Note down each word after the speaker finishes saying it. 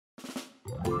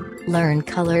Learn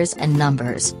colors and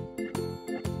numbers.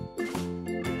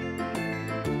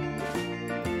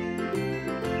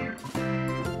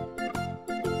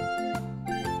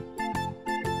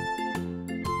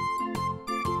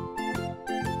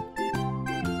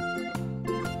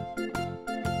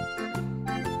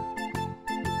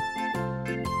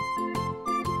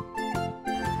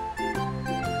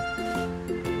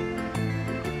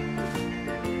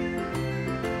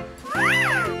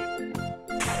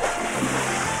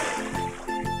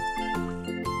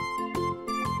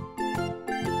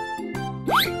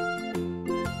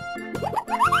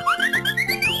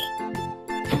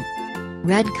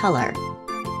 Red color.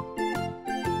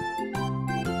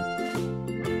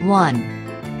 1.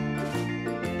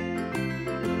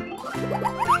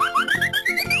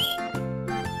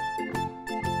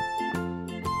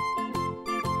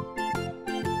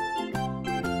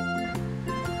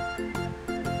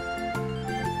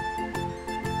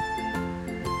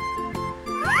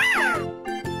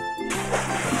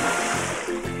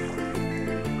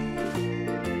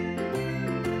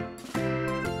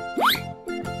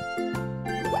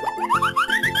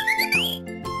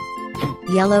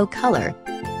 Yellow color.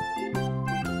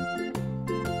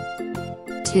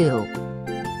 2.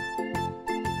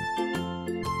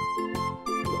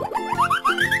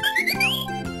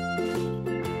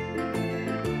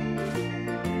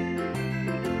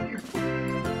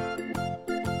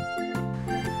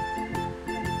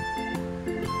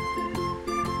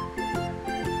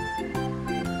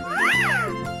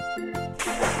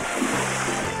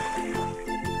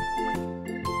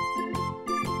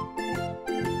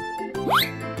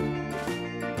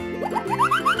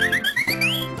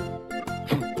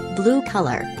 Blue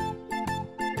color.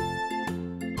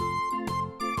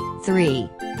 3.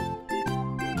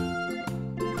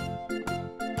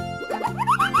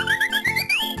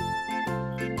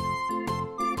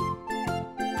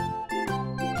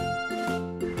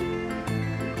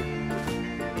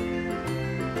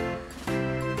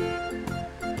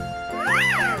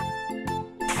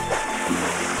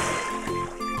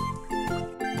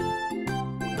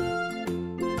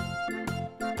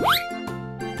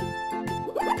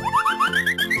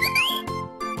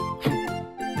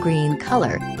 Green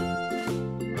color.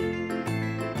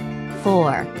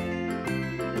 4.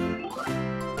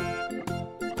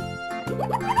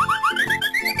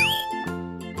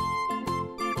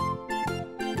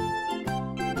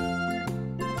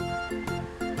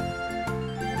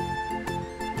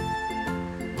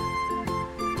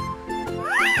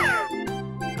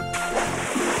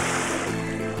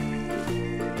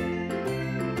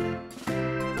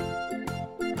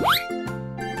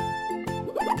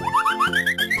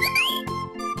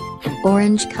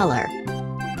 Orange color.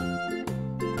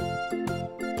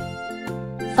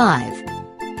 5.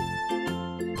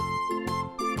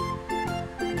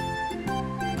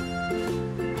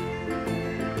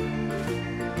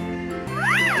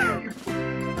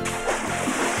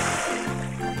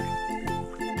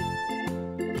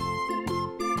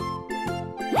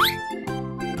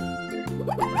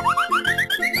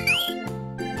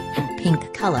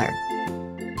 Pink color.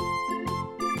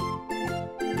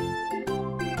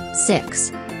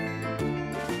 6.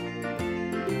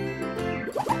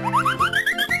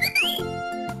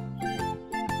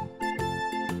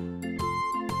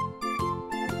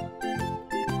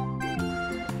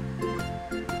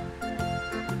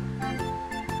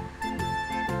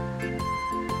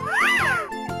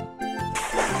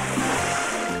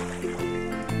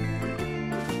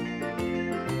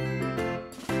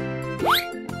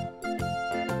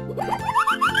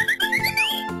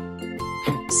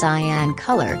 Cyan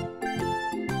color.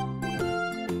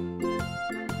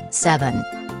 7.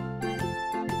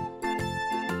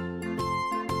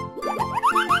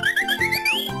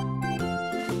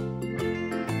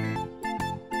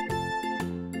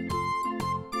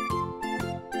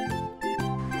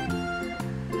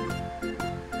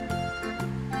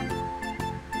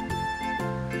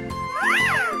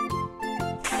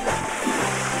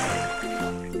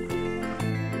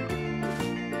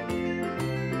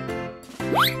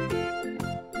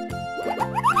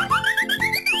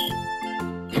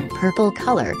 Purple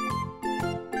color.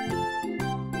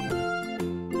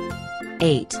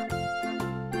 8.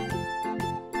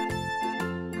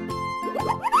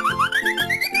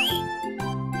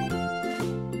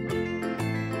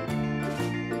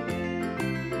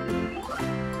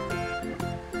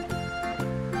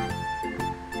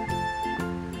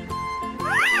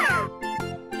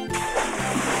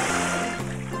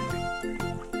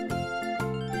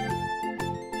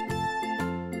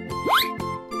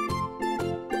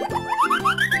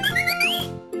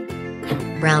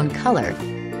 Brown color.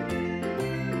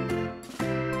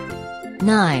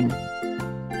 9.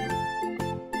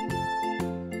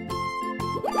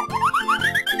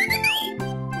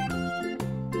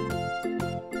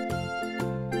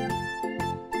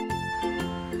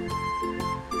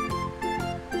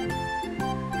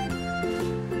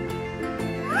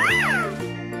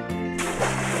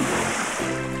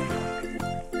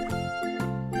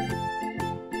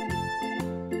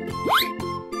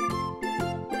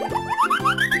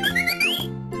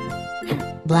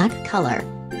 Black color.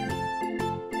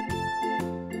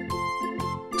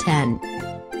 10.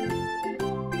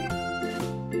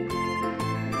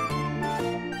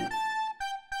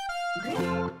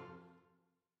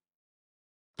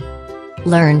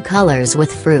 Learn colors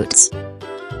with fruits.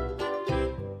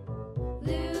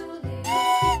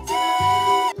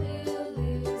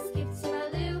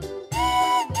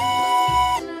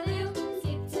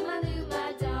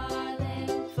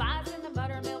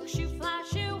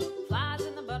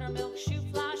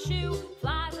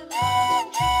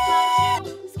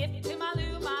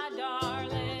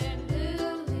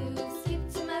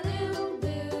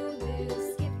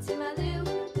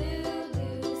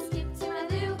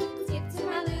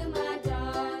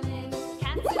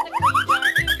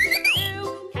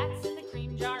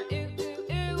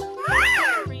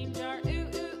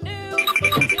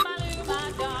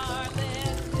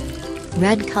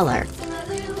 Red color.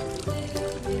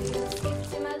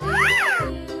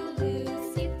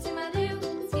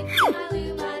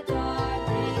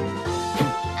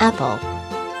 Apple.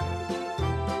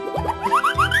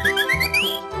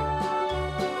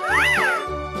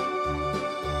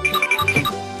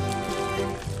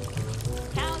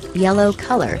 Yellow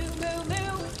color.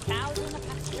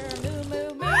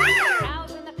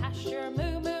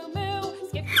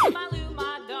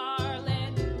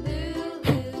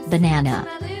 Banana.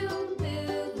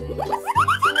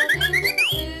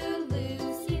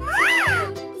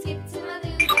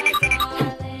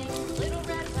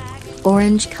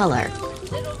 Orange color.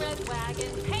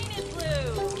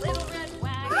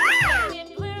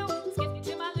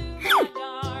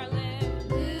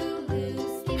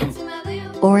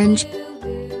 Orange.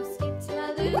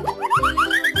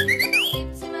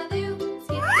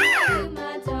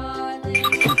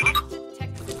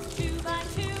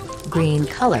 Green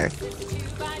color.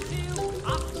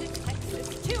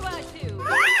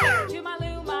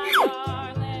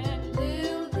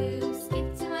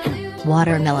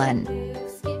 Watermelon.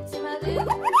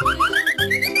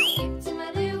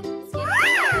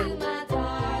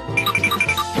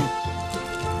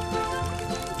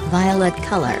 Violet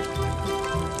color.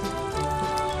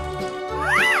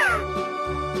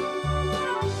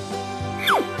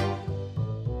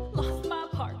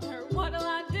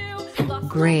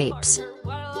 Grapes.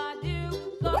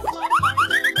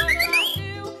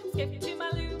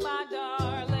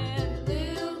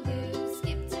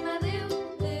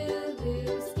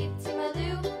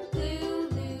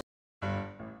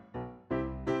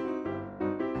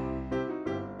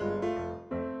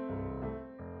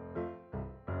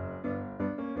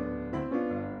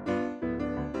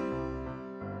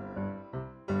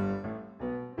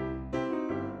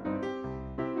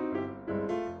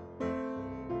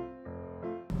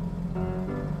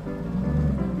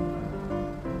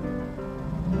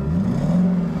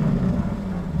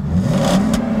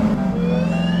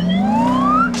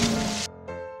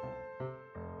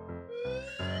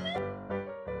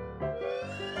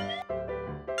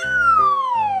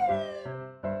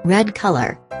 Red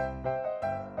color.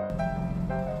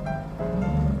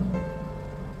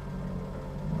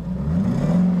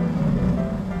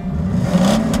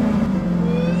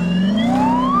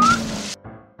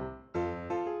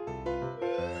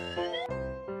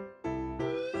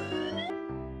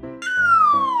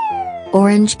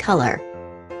 Orange color.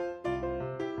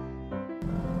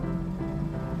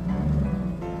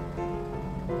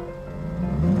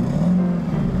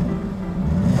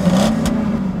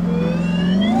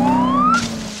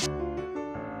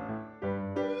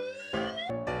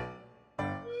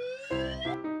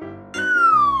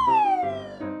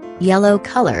 Yellow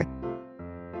color.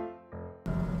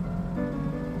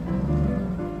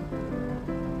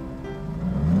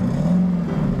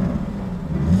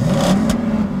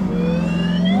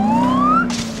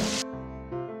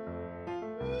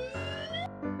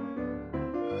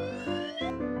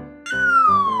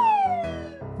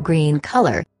 Green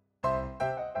color.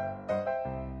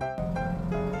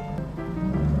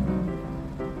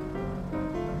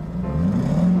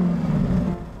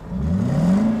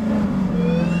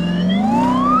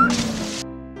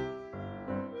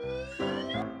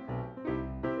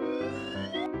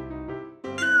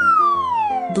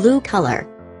 Blue color.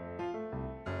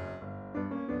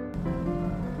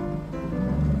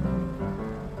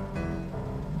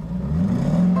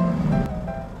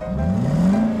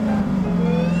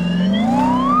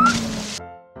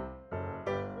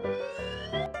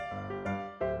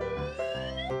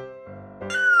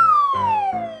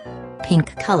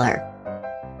 Pink color.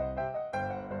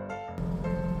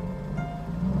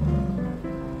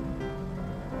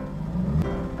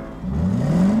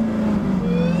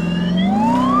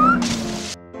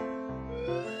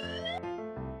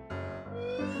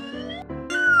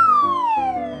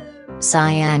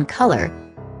 Cyan color.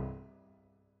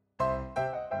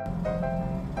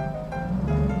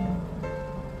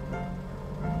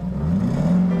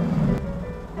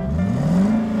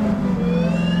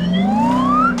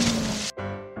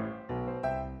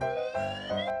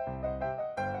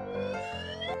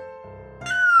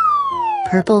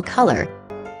 Purple color.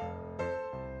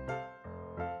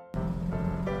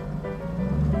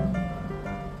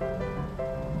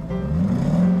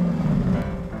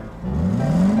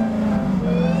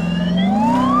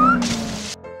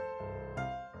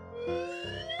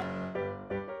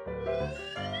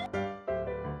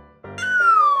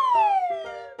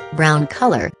 Brown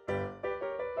color.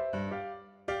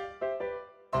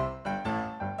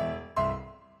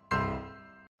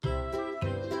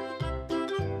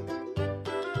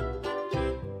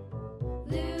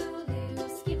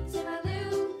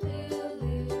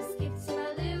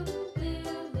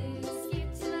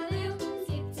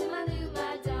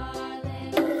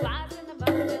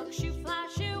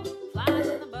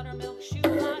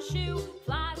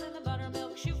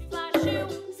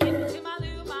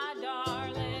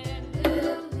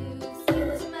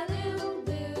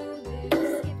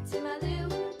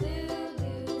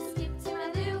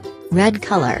 Red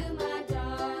color.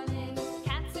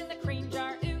 Cats in the cream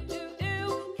jar, ooh ooh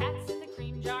ooh. Cats in the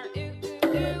cream jar, ooh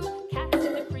ooh ooh. Cats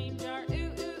in the cream jar, ooh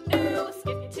ooh ooh.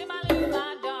 Skip to my loo,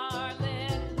 my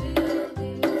darling. Loo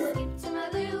loo, skip to my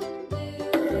loo, loo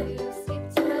loo, skip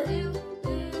to my loo,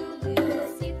 loo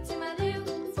loo, skip to my loo,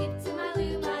 skip to my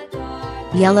loo, my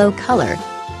darling. Yellow color.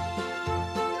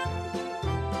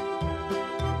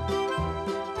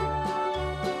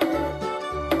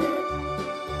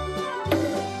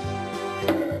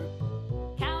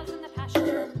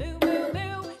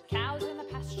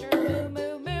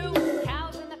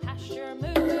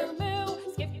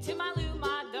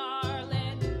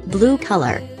 Blue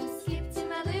color. Skip to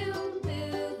my loo,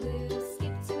 loo loo,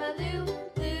 skip to my loo,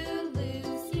 loo loo,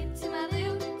 skip to my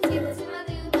loo, skip to my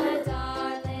loo, my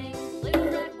darling. Little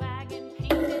red wagon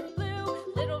painted blue,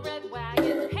 little red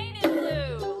wagon painted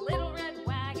blue, little red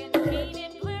wagon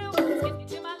painted blue. Skip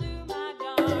to my loo, my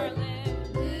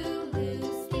darling. Loo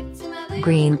loo, skip to my loo.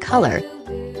 Green color.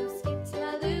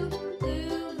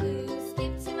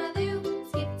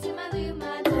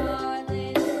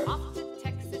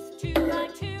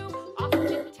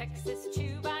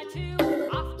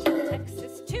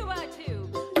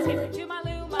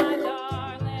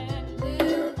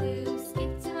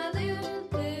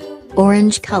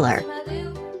 Orange color.